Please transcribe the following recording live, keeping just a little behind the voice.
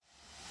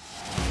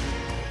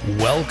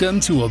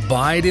Welcome to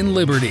Abide in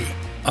Liberty,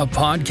 a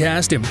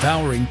podcast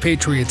empowering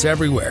patriots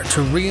everywhere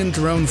to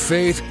re-enthrone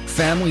faith,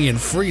 family,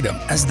 and freedom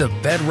as the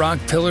bedrock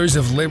pillars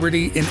of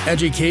liberty in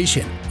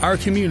education, our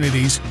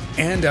communities,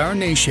 and our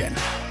nation.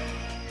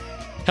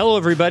 Hello,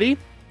 everybody.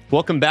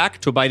 Welcome back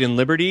to Abide in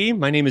Liberty.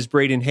 My name is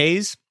Braden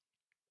Hayes.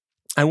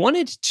 I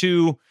wanted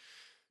to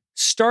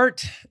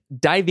start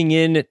diving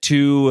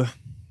into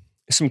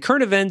some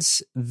current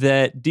events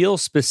that deal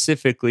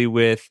specifically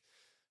with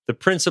the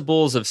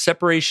principles of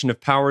separation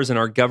of powers in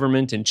our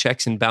government and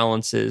checks and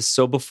balances.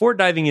 So before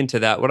diving into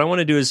that, what I want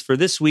to do is for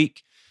this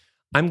week,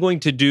 I'm going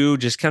to do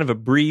just kind of a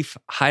brief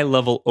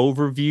high-level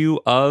overview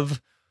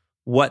of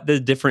what the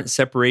different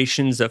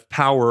separations of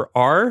power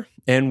are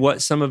and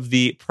what some of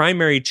the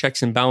primary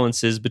checks and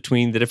balances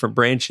between the different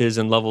branches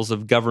and levels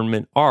of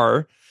government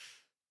are,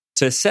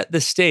 to set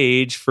the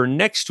stage for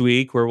next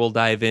week, where we'll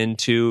dive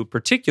into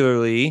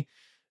particularly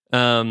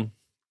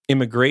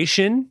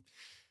immigration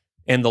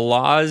and the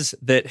laws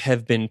that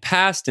have been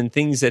passed and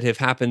things that have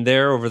happened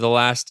there over the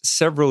last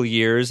several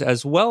years,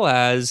 as well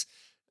as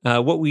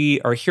what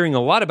we are hearing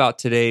a lot about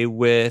today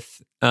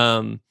with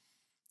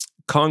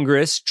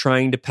Congress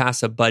trying to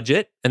pass a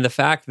budget, and the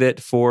fact that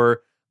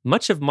for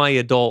much of my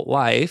adult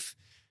life,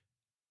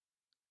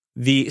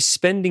 the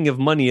spending of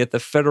money at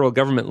the federal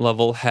government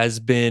level has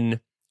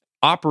been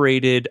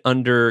operated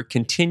under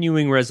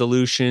continuing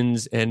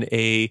resolutions and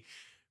a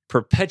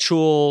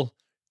perpetual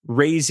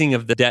raising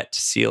of the debt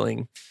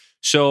ceiling.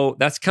 So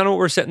that's kind of what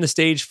we're setting the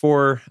stage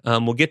for.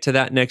 We'll get to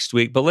that next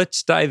week, but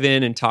let's dive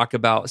in and talk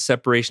about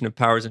separation of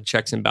powers and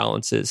checks and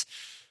balances.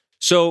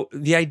 So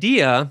the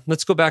idea,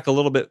 let's go back a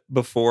little bit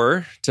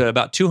before to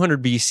about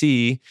 200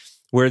 BC,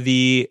 where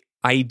the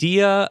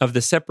idea of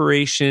the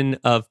separation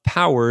of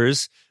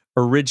powers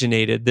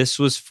originated. This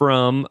was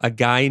from a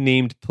guy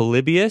named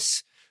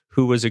Polybius,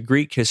 who was a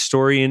Greek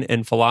historian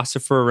and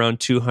philosopher around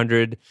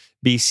 200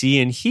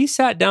 BC. And he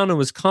sat down and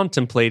was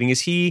contemplating,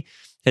 as he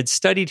had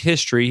studied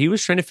history, he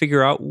was trying to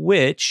figure out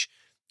which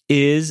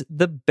is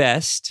the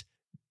best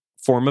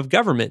form of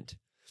government.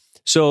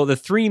 So the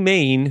three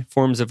main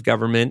forms of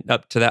government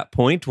up to that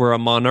point were a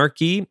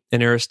monarchy,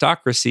 an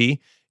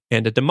aristocracy,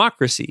 and a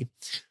democracy.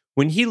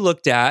 When he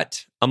looked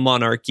at a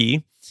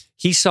monarchy,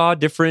 he saw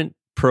different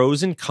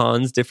pros and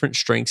cons, different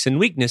strengths and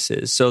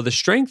weaknesses. So the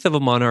strength of a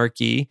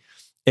monarchy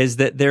is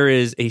that there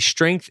is a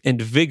strength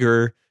and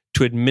vigor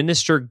to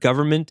administer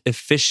government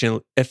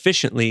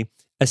efficiently,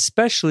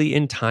 especially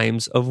in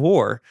times of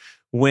war,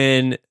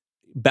 when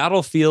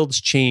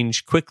battlefields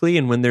change quickly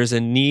and when there's a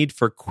need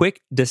for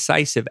quick,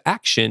 decisive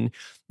action.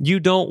 You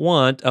don't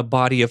want a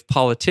body of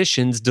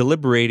politicians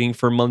deliberating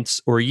for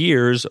months or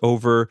years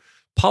over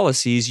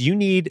policies. You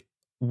need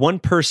one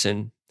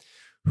person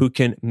who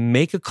can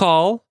make a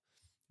call,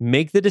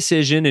 make the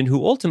decision, and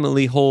who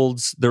ultimately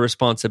holds the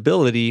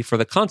responsibility for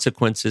the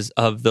consequences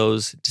of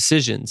those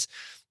decisions.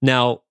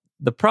 Now,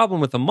 the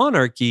problem with a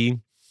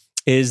monarchy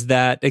is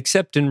that,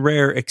 except in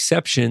rare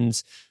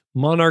exceptions,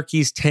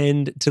 monarchies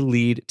tend to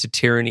lead to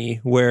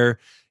tyranny, where,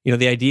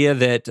 the idea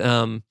that,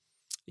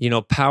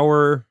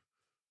 power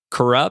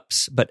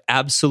corrupts, but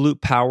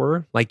absolute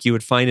power, like you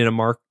would find in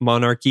a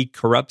monarchy,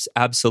 corrupts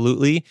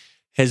absolutely,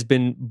 has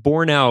been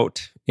borne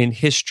out in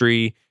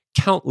history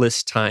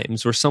countless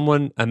times, where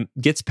someone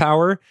gets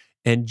power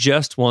and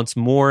just wants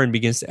more and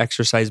begins to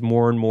exercise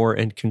more and more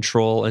and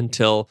control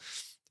until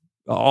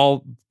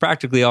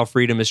practically all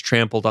freedom is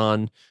trampled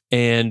on,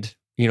 and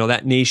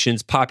that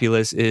nation's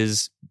populace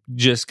is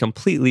just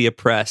completely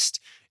oppressed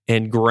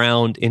and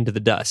ground into the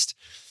dust.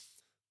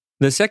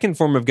 The second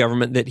form of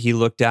government that he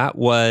looked at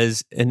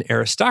was an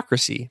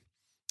aristocracy.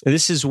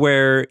 This is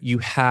where you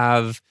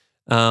have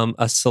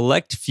a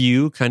select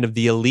few, kind of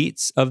the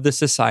elites of the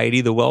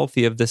society, the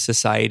wealthy of the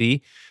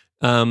society,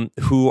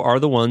 who are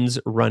the ones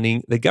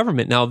running the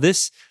government. Now,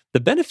 the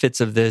benefits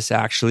of this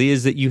actually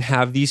is that you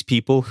have these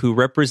people who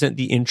represent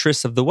the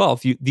interests of the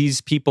wealth.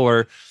 These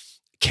people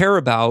care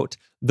about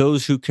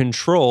those who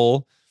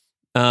control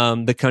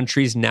the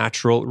country's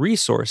natural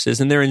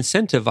resources, and they're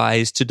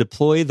incentivized to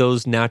deploy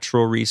those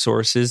natural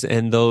resources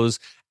and those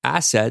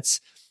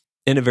assets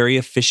in a very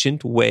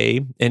efficient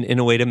way and in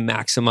a way to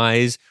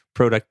maximize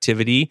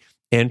productivity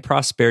and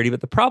prosperity.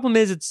 But the problem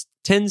is it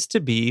tends to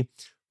be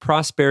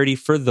prosperity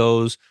for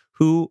those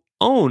who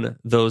own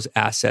those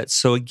assets.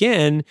 So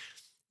again,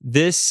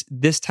 this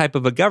type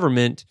of a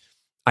government,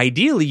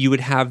 ideally you would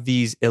have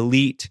these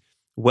elite,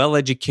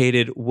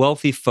 well-educated,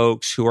 wealthy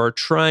folks who are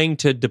trying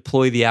to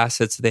deploy the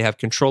assets they have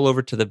control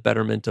over to the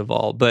betterment of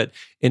all. But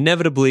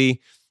inevitably,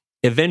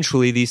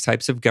 eventually, these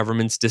types of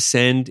governments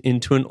descend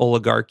into an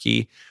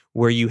oligarchy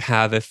where you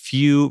have a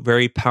few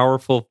very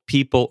powerful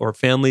people or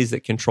families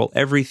that control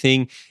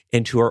everything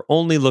and who are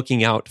only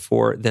looking out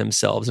for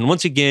themselves. And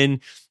once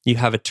again, you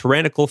have a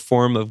tyrannical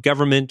form of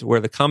government where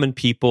the common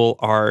people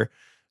are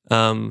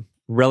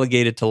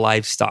relegated to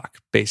livestock,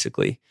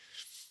 basically.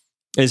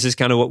 This is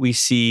kind of what we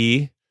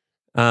see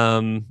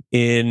in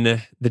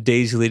the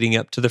days leading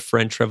up to the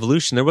French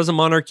Revolution. There was a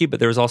monarchy, but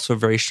there was also a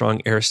very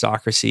strong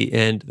aristocracy,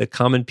 and the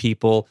common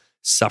people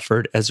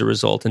suffered as a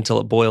result until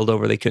it boiled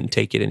over. They couldn't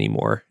take it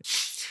anymore.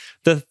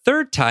 The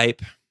third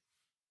type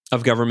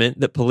of government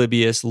that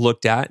Polybius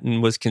looked at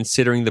and was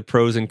considering the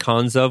pros and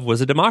cons of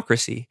was a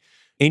democracy.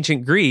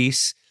 Ancient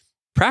Greece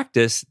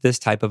practiced this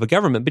type of a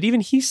government, but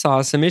even he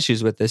saw some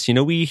issues with this.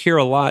 We hear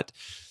a lot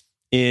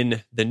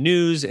in the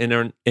news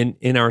and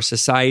in our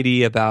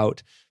society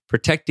about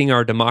protecting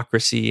our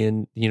democracy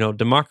and,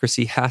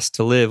 democracy has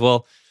to live.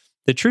 Well,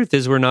 the truth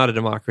is we're not a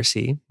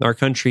democracy. Our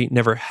country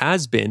never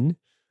has been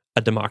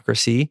a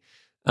democracy.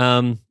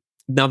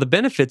 Now, the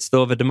benefits,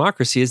 though, of a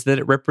democracy is that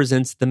it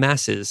represents the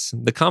masses,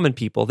 the common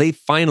people. They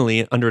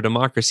finally, under a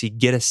democracy,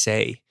 get a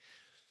say.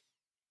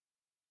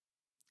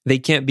 They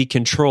can't be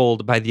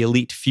controlled by the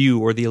elite few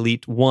or the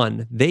elite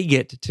one. They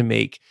get to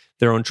make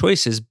their own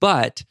choices.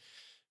 But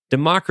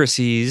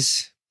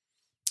democracies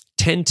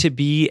tend to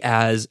be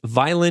as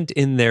violent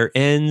in their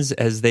ends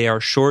as they are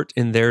short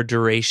in their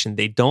duration.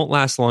 They don't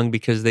last long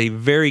because they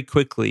very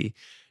quickly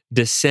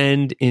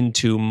descend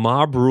into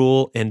mob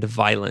rule and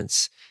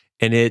violence.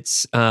 And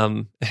it's,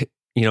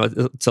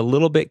 it's a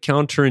little bit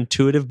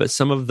counterintuitive, but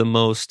some of the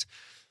most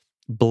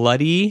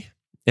bloody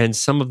and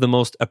some of the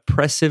most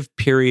oppressive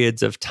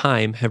periods of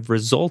time have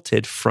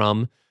resulted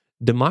from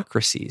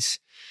democracies,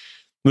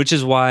 which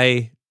is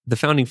why the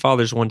founding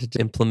fathers wanted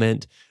to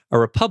implement a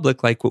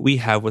republic like what we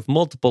have, with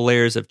multiple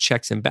layers of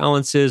checks and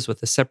balances,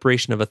 with a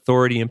separation of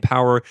authority and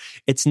power.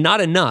 It's not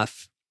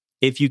enough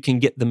if you can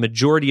get the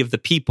majority of the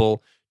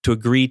people to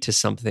agree to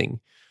something.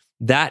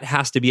 That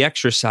has to be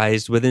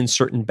exercised within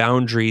certain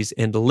boundaries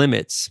and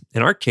limits.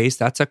 In our case,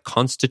 that's a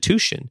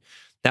constitution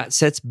that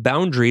sets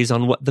boundaries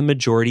on what the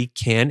majority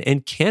can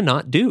and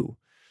cannot do.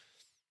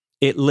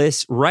 It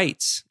lists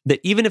rights that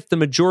even if the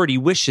majority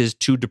wishes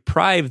to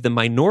deprive the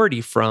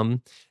minority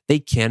from, they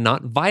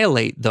cannot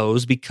violate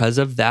those because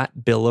of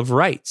that Bill of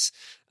Rights.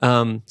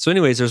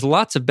 Anyways, there's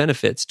lots of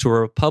benefits to a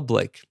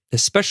republic,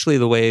 especially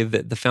the way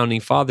that the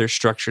founding fathers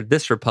structured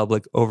this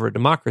republic over a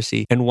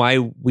democracy, and why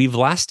we've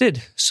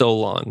lasted so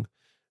long.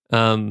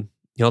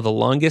 The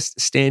longest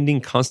standing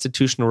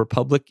constitutional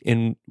republic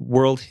in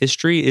world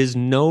history is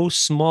no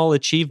small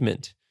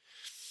achievement.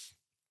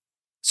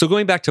 So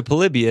going back to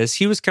Polybius,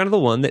 he was kind of the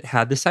one that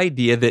had this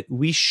idea that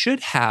we should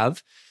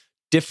have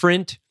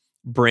different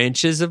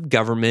branches of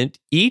government,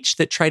 each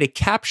that try to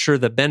capture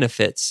the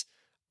benefits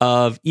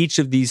of each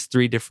of these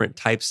three different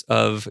types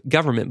of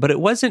government. But it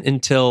wasn't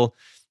until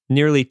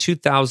nearly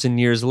 2,000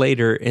 years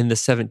later in the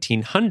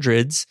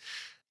 1700s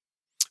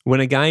when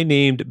a guy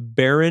named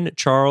Baron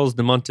Charles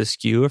de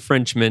Montesquieu, a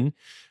Frenchman,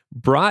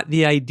 brought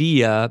the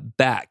idea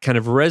back, kind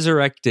of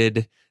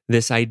resurrected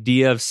this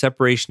idea of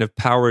separation of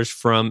powers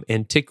from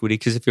antiquity.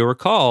 Because if you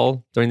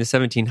recall, during the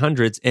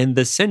 1700s and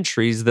the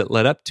centuries that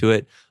led up to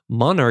it,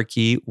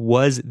 monarchy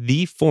was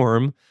the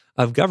form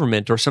of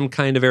government, or some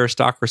kind of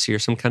aristocracy, or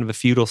some kind of a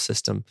feudal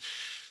system.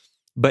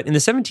 But in the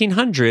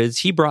 1700s,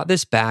 he brought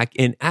this back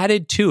and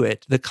added to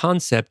it the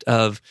concept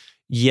of,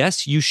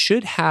 yes, you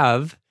should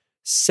have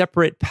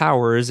separate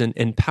powers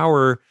and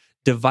power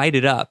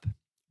divided up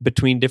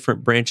between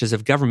different branches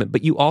of government,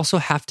 but you also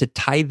have to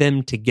tie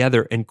them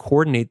together and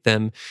coordinate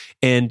them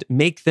and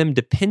make them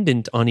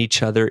dependent on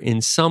each other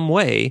in some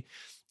way.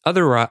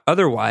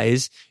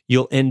 Otherwise,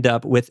 you'll end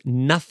up with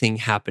nothing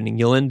happening.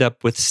 You'll end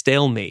up with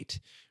stalemate,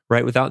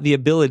 right? Without the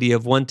ability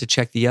of one to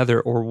check the other,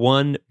 or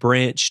one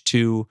branch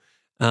to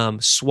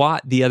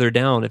swat the other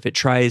down. If it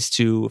tries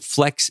to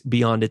flex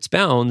beyond its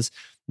bounds,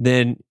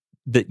 then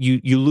that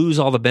you lose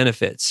all the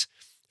benefits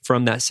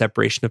from that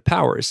separation of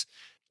powers.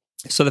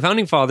 So the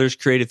founding fathers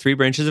created three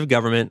branches of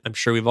government. I'm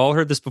sure we've all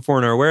heard this before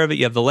and are aware of it.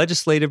 You have the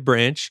legislative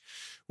branch,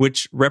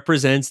 which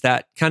represents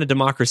that kind of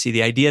democracy,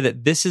 the idea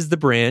that this is the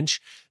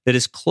branch that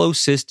is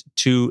closest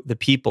to the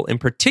people. In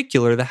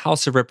particular, the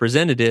House of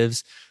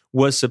Representatives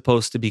was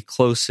supposed to be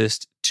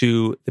closest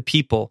to the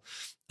people.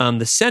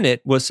 The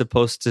Senate was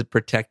supposed to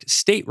protect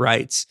state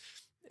rights,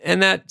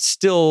 and that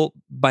still,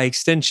 by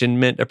extension,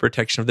 meant a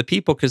protection of the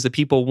people, because the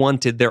people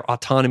wanted their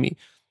autonomy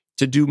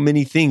to do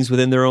many things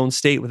within their own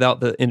state without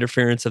the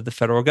interference of the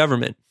federal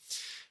government.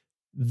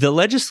 The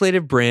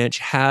legislative branch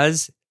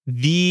has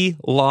the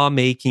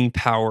lawmaking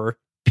power,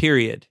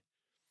 period.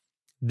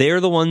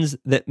 They're the ones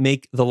that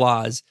make the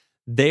laws.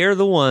 They're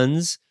the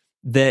ones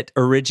that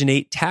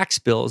originate tax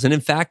bills. And in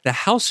fact, the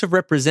House of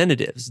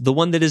Representatives, the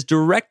one that is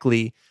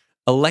directly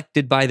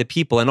elected by the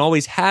people and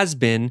always has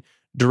been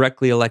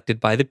directly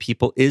elected by the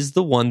people, is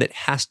the one that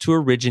has to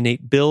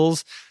originate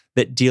bills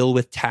that deal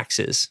with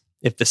taxes.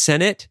 If the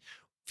Senate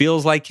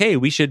feels like, hey,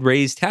 we should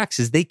raise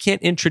taxes, they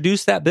can't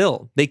introduce that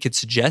bill. They could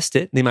suggest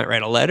it. They might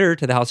write a letter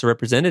to the House of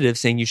Representatives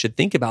saying you should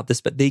think about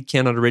this, but they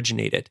cannot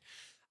originate it.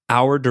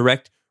 Our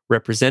direct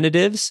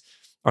representatives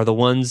are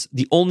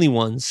the only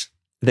ones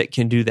that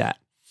can do that.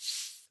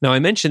 Now, I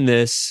mentioned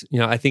this,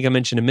 I think I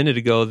mentioned a minute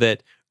ago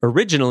that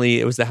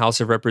originally it was the House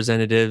of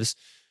Representatives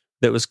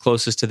that was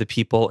closest to the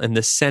people, and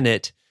the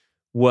Senate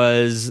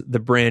was the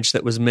branch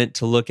that was meant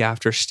to look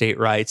after state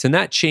rights. And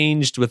that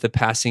changed with the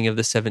passing of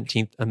the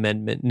 17th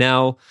Amendment.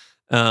 Now,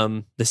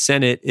 the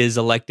Senate is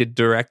elected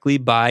directly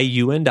by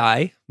you and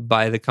I,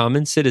 by the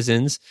common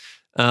citizens.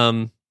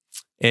 And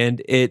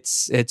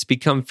it's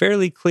become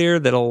fairly clear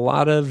that a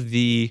lot of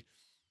the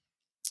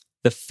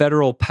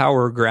federal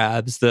power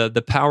grabs,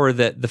 the power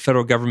that the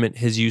federal government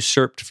has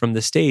usurped from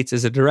the states,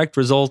 is a direct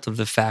result of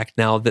the fact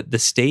now that the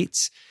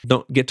states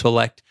don't get to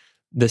elect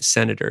the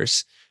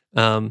senators.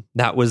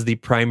 That was the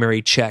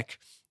primary check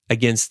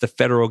against the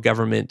federal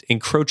government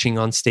encroaching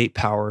on state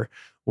power.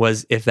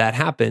 Was if that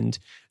happened,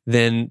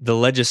 then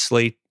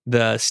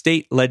the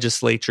state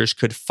legislatures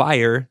could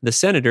fire the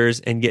senators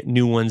and get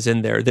new ones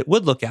in there that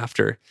would look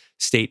after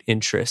state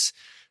interests.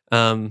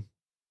 So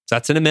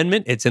that's an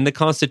amendment. It's in the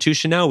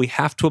Constitution now. We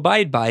have to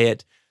abide by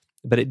it,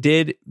 but it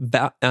did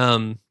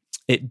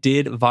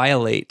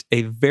violate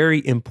a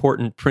very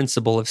important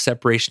principle of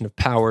separation of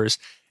powers,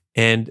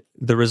 and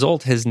the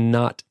result has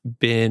not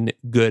been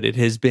good. It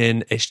has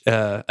been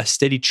a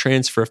steady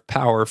transfer of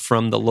power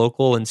from the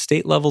local and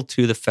state level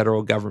to the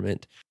federal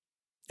government.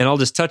 And I'll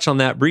just touch on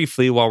that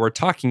briefly while we're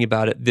talking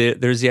about it.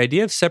 There's the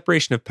idea of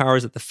separation of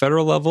powers at the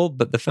federal level,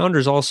 but the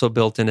founders also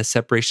built in a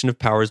separation of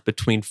powers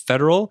between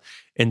federal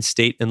and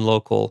state and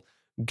local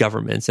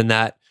governments. And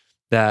that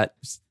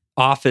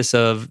office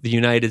of the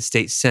United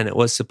States Senate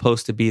was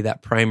supposed to be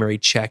that primary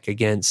check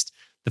against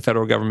the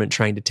federal government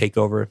trying to take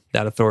over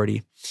that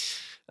authority.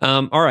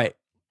 All right.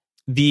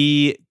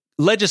 The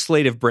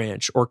legislative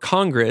branch, or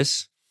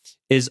Congress,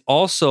 is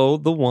also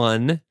the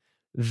one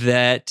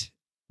that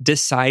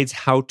decides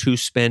how to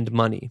spend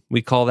money.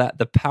 We call that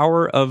the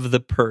power of the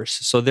purse.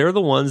 So they're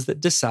the ones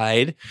that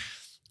decide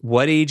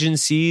what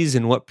agencies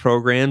and what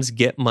programs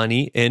get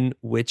money and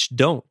which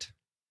don't.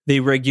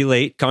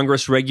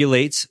 Congress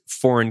regulates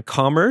foreign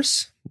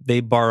commerce.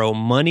 They borrow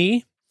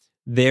money.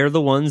 They're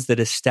the ones that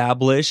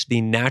establish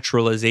the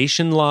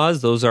naturalization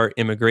laws. Those are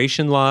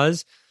immigration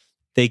laws.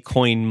 They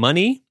coin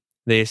money.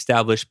 They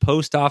establish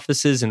post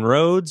offices and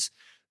roads.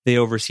 They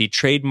oversee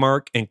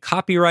trademark and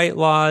copyright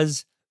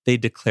laws. They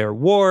declare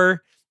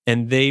war,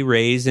 and they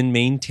raise and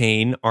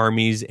maintain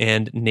armies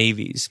and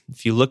navies.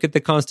 If you look at the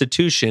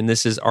Constitution,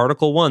 this is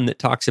Article 1 that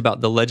talks about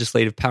the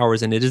legislative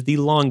powers, and it is the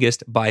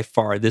longest by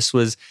far. This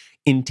was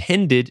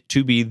intended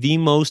to be the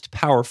most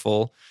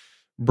powerful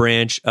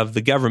branch of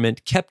the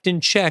government, kept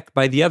in check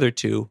by the other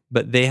two,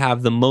 but they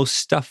have the most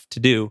stuff to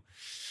do.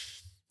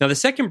 Now, the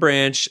second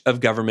branch of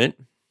government,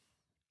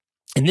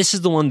 and this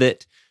is the one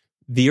that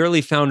the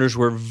early founders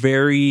were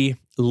very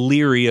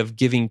leery of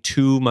giving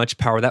too much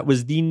power. That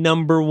was the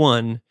number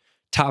one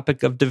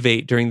topic of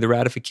debate during the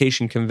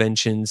ratification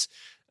conventions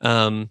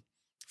at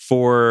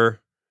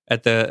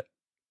the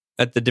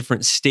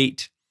different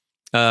state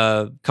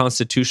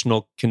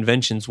constitutional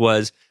conventions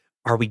was,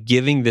 are we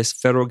giving this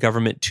federal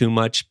government too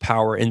much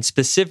power? And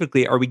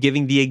specifically, are we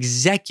giving the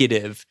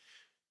executive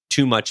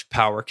too much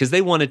power? Because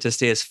they wanted to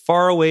stay as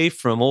far away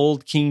from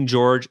old King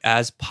George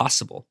as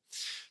possible.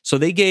 So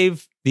they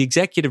gave the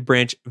executive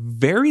branch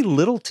very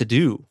little to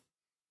do,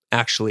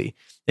 actually.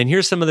 And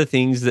here's some of the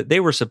things that they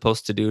were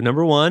supposed to do.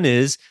 Number one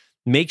is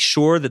make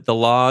sure that the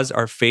laws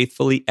are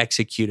faithfully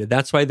executed.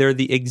 That's why they're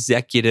the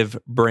executive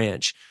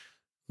branch.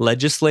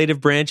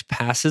 Legislative branch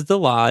passes the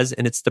laws,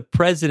 and it's the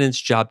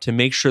president's job to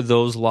make sure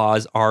those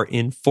laws are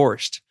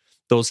enforced.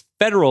 Those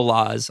federal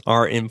laws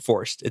are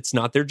enforced. It's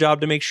not their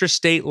job to make sure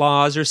state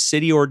laws or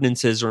city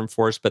ordinances are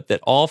enforced, but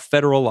that all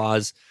federal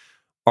laws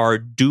are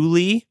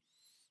duly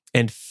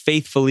and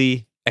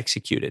faithfully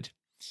executed.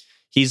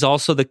 He's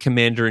also the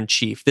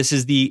commander-in-chief. This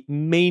is the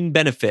main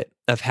benefit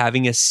of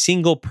having a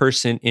single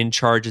person in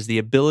charge, is the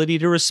ability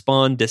to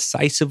respond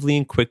decisively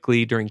and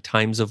quickly during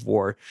times of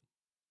war.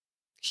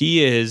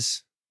 He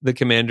is the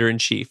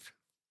commander-in-chief.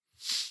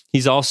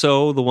 He's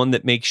also the one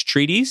that makes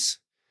treaties,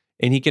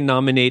 and he can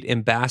nominate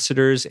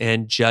ambassadors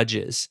and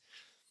judges.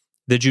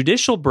 The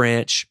judicial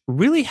branch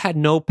really had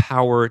no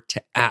power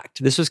to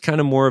act. This was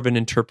kind of more of an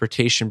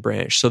interpretation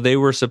branch. So they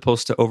were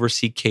supposed to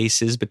oversee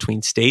cases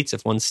between states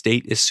if one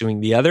state is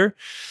suing the other.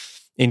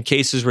 In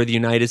cases where the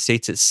United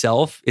States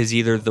itself is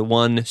either the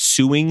one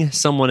suing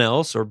someone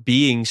else or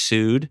being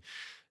sued.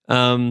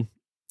 And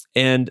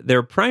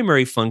their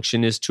primary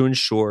function is to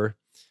ensure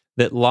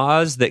that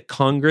laws that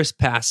Congress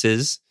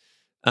passes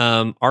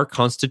are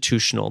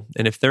constitutional.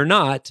 And if they're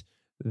not,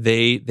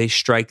 they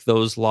strike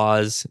those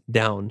laws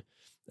down.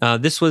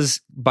 This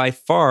was by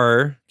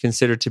far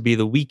considered to be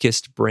the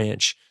weakest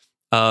branch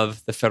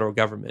of the federal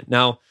government.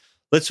 Now,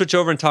 let's switch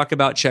over and talk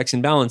about checks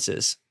and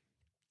balances.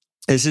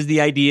 This is the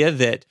idea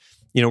that,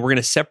 we're going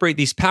to separate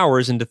these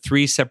powers into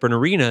three separate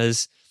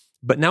arenas,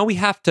 but now we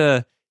have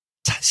to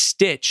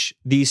stitch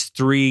these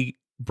three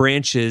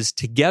branches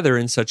together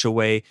in such a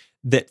way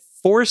that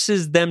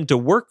forces them to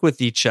work with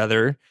each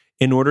other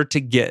in order to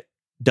get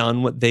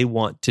done what they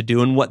want to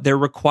do and what they're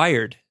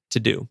required to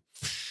do.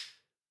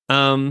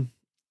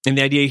 And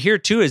the idea here,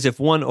 too, is if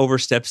one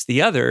oversteps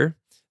the other,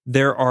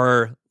 there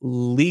are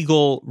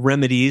legal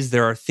remedies.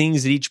 There are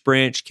things that each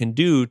branch can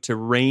do to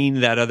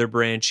rein that other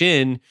branch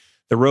in,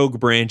 the rogue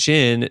branch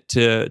in,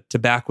 to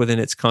back within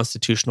its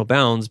constitutional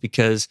bounds,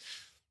 because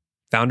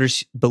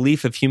founders'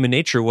 belief of human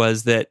nature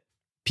was that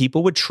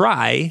people would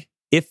try,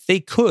 if they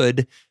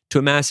could, to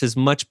amass as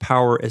much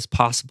power as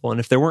possible. And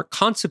if there weren't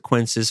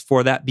consequences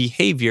for that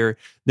behavior,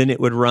 then it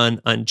would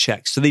run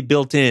unchecked. So they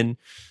built in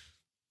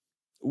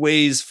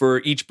ways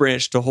for each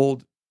branch to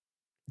hold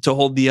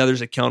the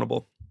others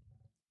accountable.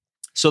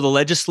 So the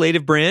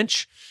legislative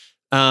branch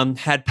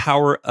had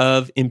power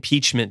of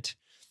impeachment.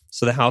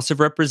 So the House of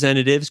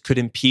Representatives could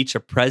impeach a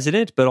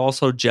president, but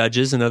also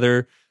judges and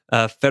other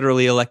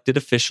federally elected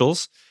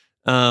officials,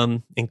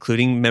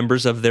 including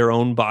members of their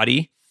own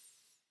body.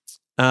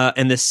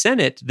 And the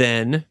Senate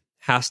then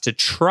has to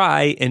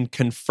try and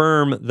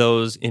confirm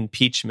those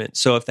impeachments.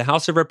 So if the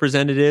House of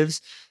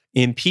Representatives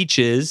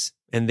impeaches,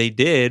 and they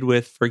did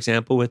with, for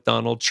example, with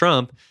Donald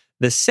Trump,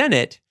 the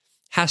Senate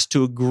has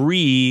to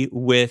agree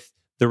with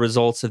the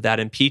results of that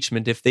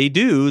impeachment. If they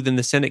do, then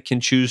the Senate can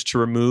choose to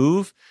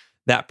remove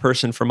that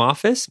person from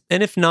office.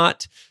 And if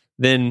not,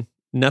 then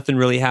nothing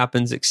really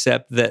happens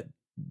except that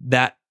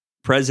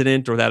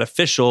president or that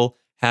official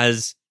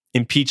has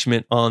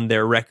impeachment on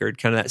their record,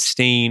 kind of that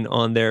stain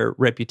on their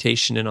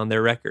reputation and on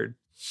their record.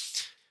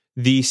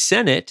 The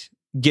Senate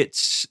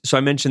gets, so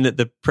I mentioned that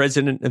the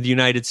President of the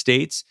United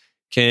States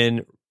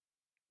can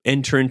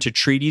enter into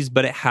treaties,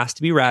 but it has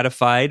to be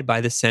ratified by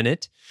the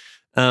Senate.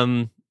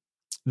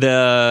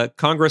 The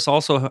Congress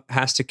also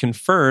has to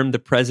confirm the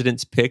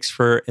president's picks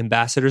for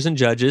ambassadors and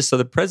judges. So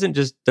the president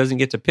just doesn't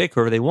get to pick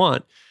whoever they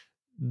want.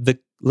 The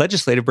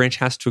legislative branch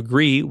has to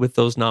agree with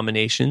those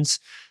nominations.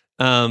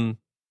 And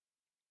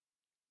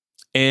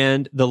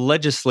the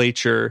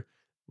legislature,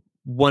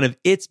 one of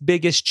its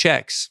biggest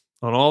checks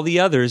on all the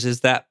others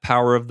is that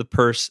power of the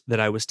purse that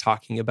I was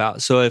talking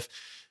about. So if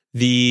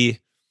the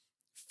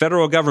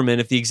federal government,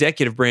 if the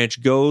executive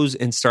branch goes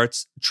and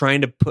starts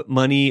trying to put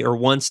money or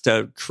wants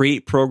to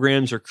create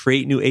programs or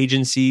create new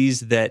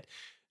agencies that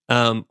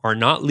are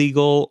not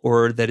legal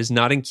or that is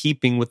not in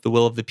keeping with the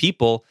will of the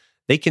people,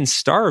 they can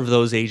starve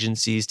those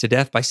agencies to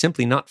death by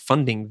simply not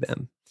funding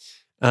them.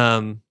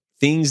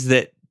 Things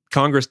that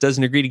Congress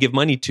doesn't agree to give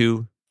money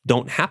to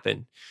don't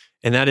happen.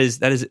 And that is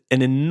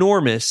an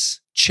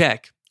enormous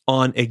check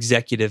on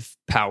executive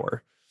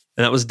power.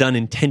 And that was done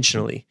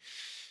intentionally.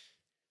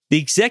 The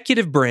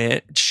executive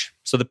branch,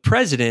 so the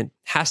president,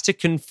 has to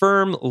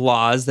confirm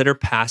laws that are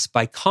passed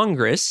by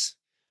Congress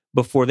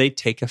before they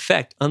take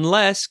effect,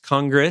 unless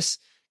Congress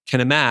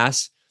can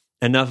amass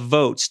enough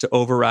votes to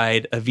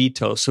override a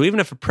veto. So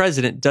even if a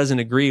president doesn't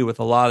agree with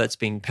a law that's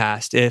being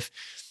passed, if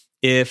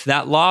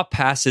that law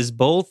passes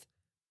both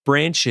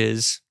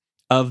branches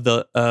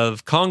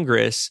of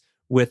Congress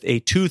with a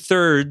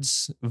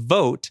 2/3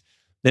 vote,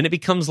 then it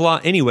becomes law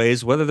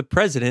anyways, whether the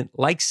president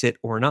likes it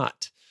or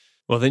not.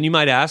 Well, then you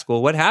might ask,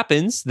 well, what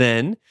happens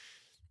then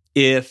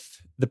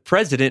if the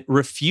president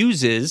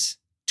refuses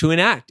to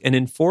enact and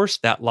enforce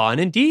that law? And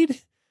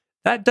indeed,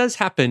 that does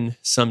happen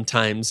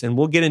sometimes. And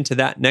we'll get into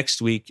that next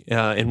week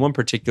in one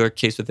particular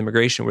case with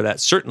immigration where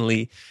that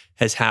certainly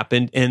has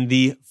happened. And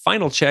the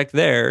final check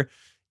there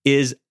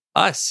is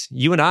us,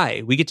 you and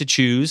I. We get to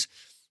choose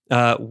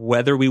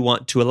whether we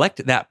want to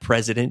elect that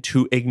president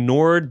who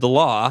ignored the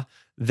law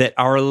that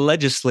our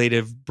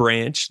legislative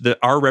branch, that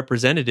our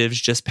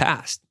representatives just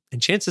passed.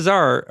 And chances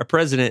are a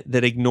president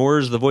that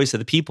ignores the voice of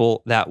the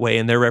people that way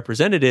and their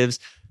representatives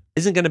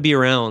isn't going to be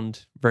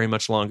around very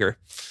much longer.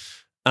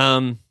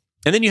 And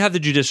then you have the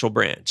judicial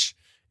branch.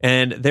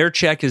 And their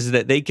check is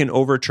that they can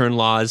overturn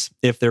laws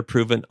if they're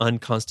proven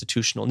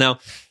unconstitutional. Now,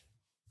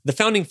 the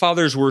founding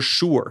fathers were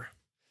sure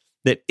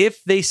that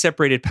if they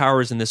separated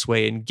powers in this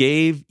way and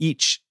gave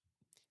each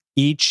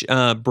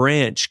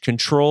branch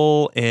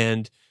control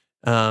and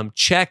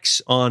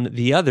checks on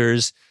the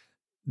others,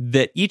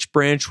 that each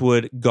branch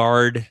would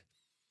guard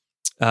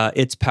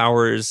its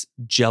powers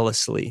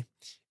jealously.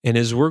 And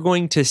as we're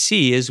going to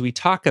see, as we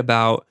talk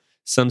about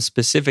some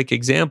specific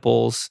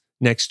examples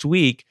next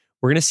week,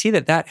 we're going to see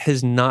that that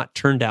has not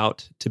turned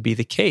out to be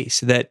the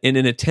case, that in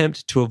an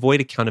attempt to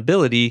avoid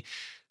accountability,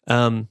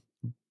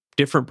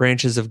 different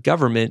branches of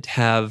government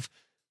have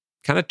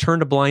kind of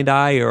turned a blind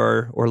eye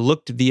or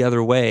looked the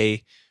other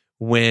way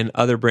when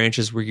other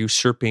branches were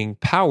usurping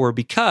power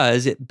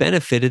because it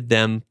benefited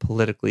them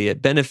politically. It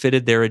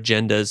benefited their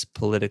agendas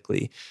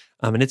politically.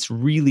 And it's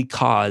really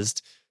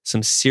caused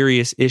some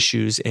serious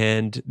issues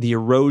and the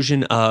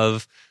erosion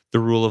of the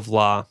rule of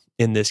law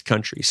in this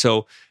country.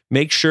 So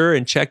make sure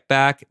and check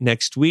back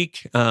next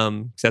week.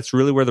 That's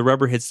really where the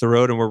rubber hits the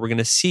road and where we're going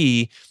to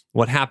see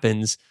what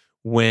happens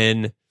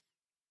when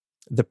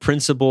the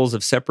principles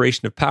of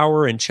separation of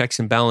power and checks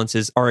and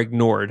balances are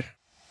ignored.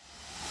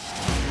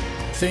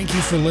 Thank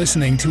you for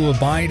listening to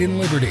Abide in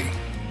Liberty.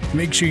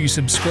 Make sure you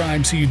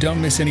subscribe so you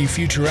don't miss any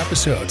future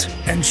episodes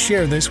and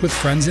share this with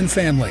friends and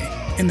family.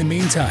 In the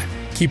meantime,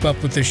 keep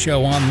up with the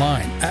show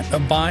online at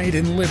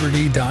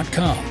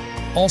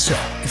abideinliberty.com. Also,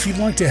 if you'd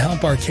like to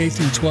help our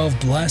K-12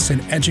 bless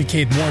and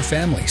educate more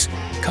families,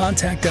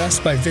 contact us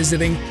by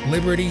visiting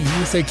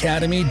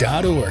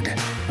libertyyouthacademy.org.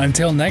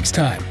 Until next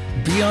time,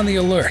 be on the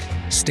alert,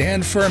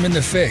 stand firm in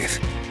the faith,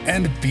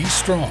 and be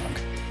strong.